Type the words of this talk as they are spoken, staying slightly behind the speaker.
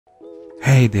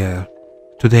Hey there,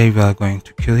 today we are going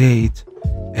to create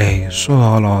a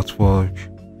surreal artwork.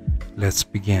 Let's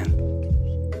begin.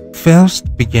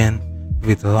 First, begin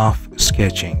with rough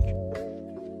sketching.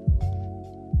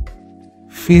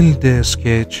 Fill the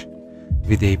sketch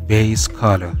with a base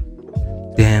color,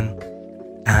 then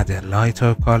add a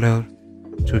lighter color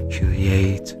to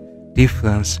create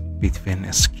difference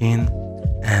between skin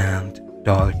and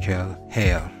darker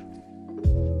hair.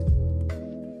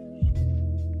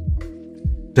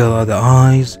 Draw the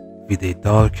eyes with a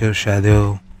darker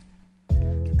shadow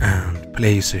and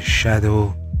place a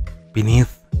shadow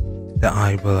beneath the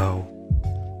eyebrow,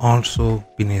 also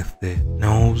beneath the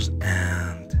nose,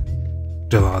 and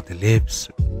draw the lips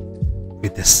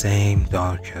with the same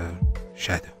darker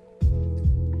shadow.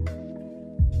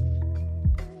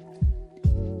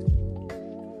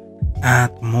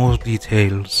 Add more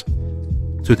details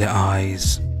to the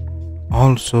eyes,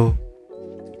 also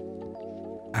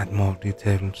add more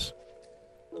details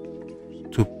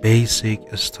to basic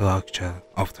structure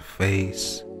of the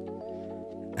face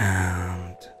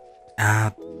and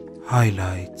add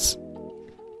highlights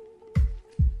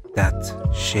that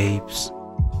shapes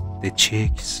the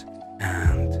cheeks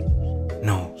and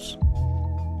nose.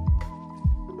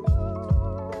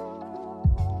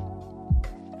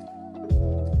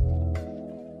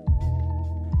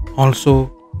 Also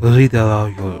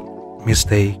redraw your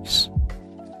mistakes,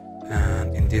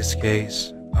 and in this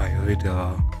case I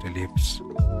redraw the lips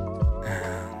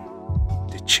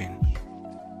and the chin.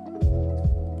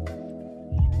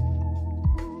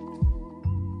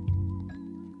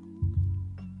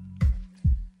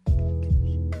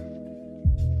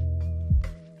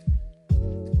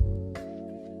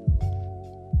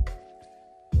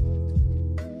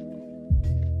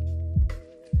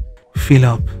 Fill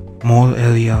up more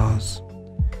areas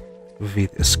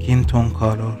with skin tone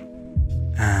color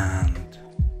and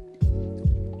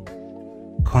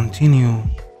continue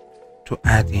to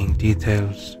adding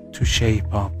details to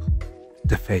shape up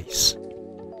the face.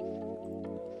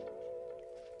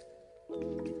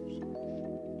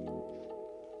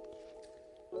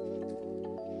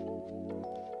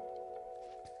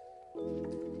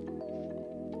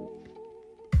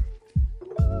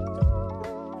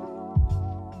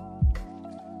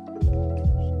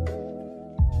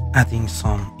 Adding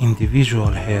some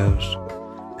individual hairs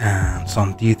and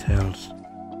some details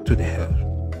to the hair.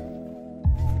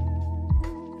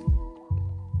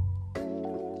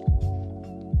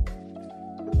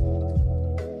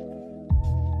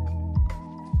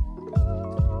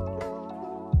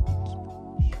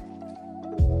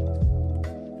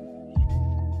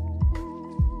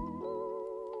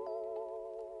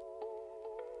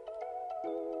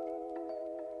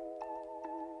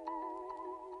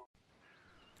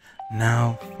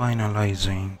 Now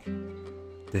finalizing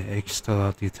the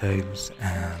extra details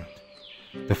and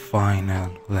the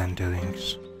final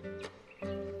renderings.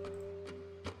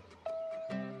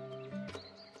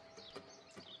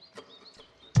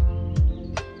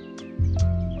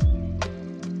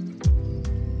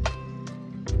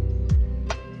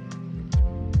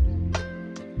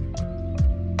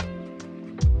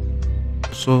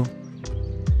 So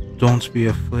don't be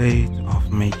afraid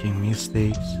of making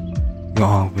mistakes. You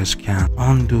always can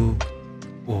undo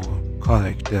or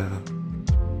correct the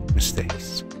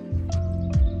mistakes.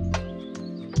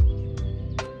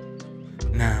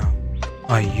 Now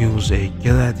I use a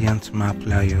gradient map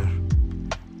layer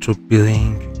to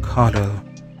bring color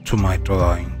to my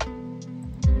drawing.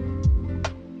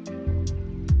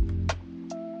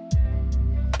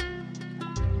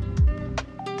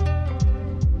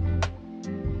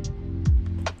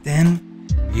 Then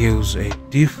use a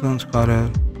different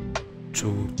color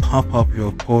to pop up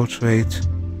your portrait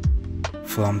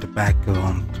from the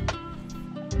background.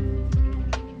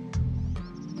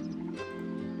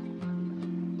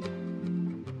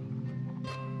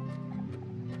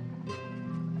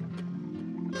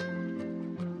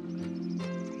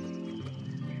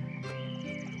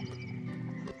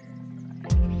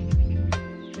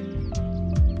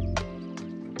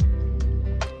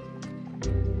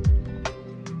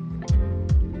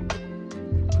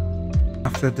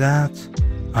 After that,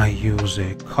 I use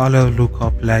a color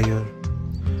lookup layer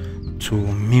to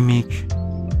mimic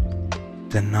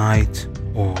the night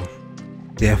or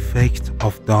the effect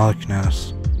of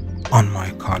darkness on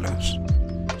my colors.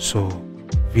 So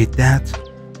with that,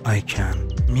 I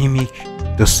can mimic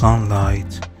the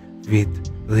sunlight with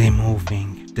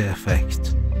removing the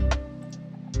effect.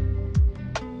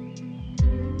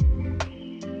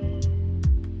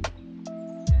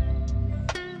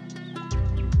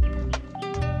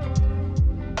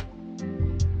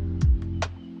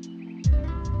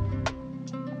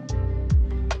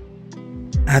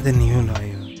 add a new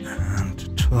layer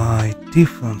and try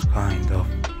different kind of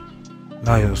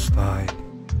layer style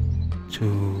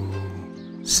to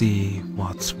see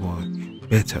what's work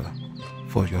better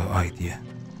for your idea.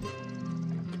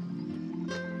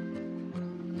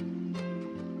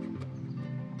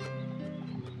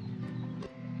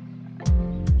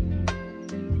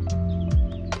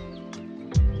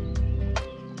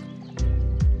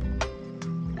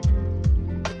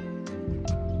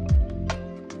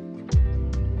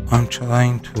 I'm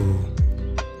trying to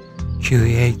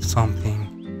create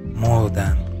something more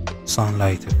than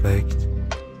sunlight effect,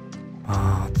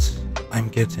 but I'm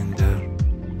getting there.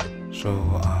 So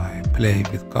I play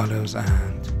with colors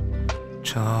and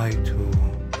try to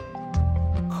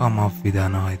come up with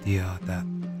an idea that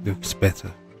looks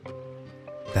better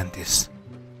than this.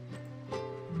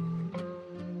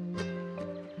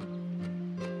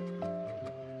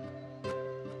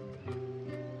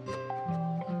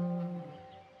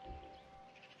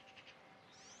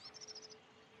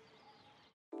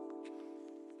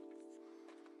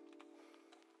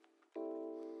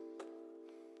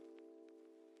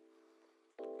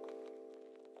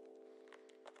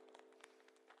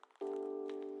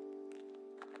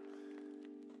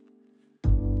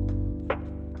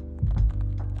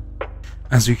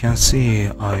 As you can see,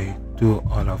 I do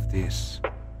all of this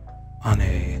on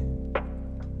a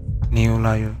new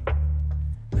layer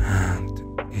and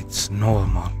it's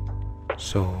normal,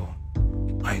 so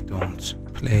I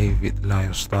don't play with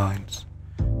layer styles.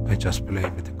 I just play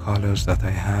with the colors that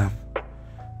I have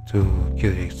to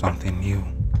create something new.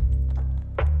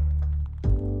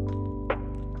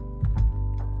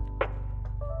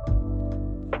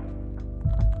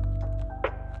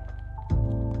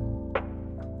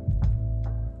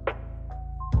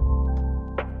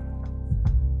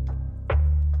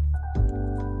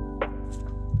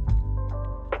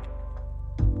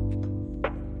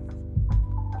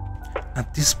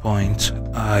 At this point,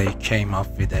 I came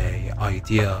up with an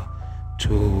idea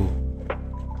to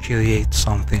create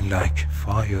something like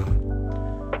fire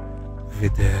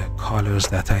with the colors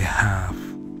that I have.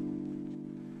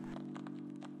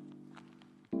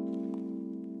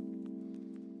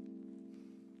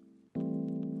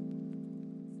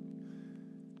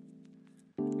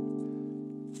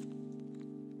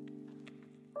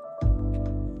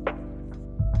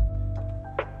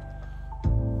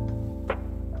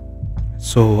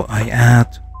 So I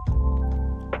add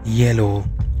yellow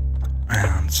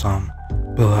and some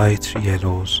bright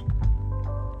yellows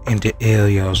in the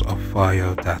areas of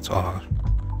fire that are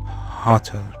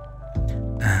hotter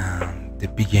and the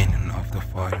beginning of the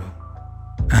fire,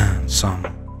 and some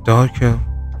darker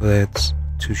reds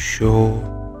to show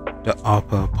the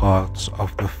upper parts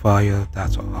of the fire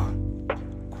that are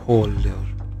colder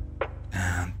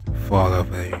and far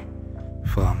away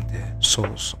from the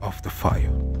source of the fire.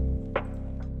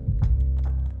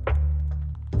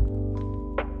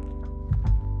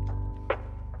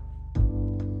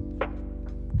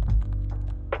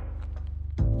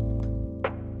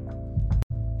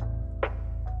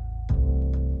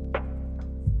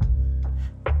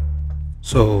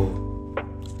 So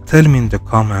tell me in the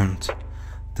comment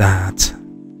that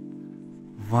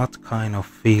what kind of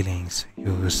feelings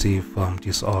you receive from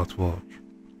this artwork,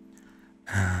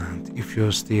 and if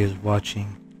you're still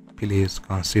watching, please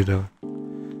consider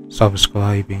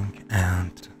subscribing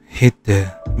and hit the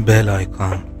bell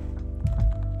icon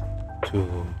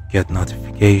to get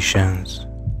notifications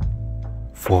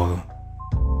for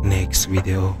next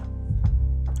video.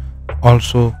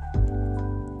 Also,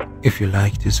 if you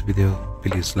like this video,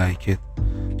 please like it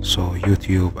so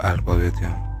YouTube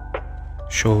algorithm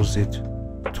shows it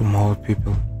to more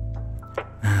people.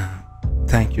 And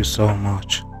thank you so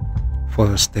much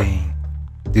for staying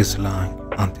this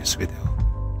long on this video.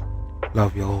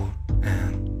 Love you all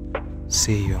and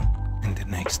see you in the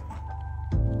next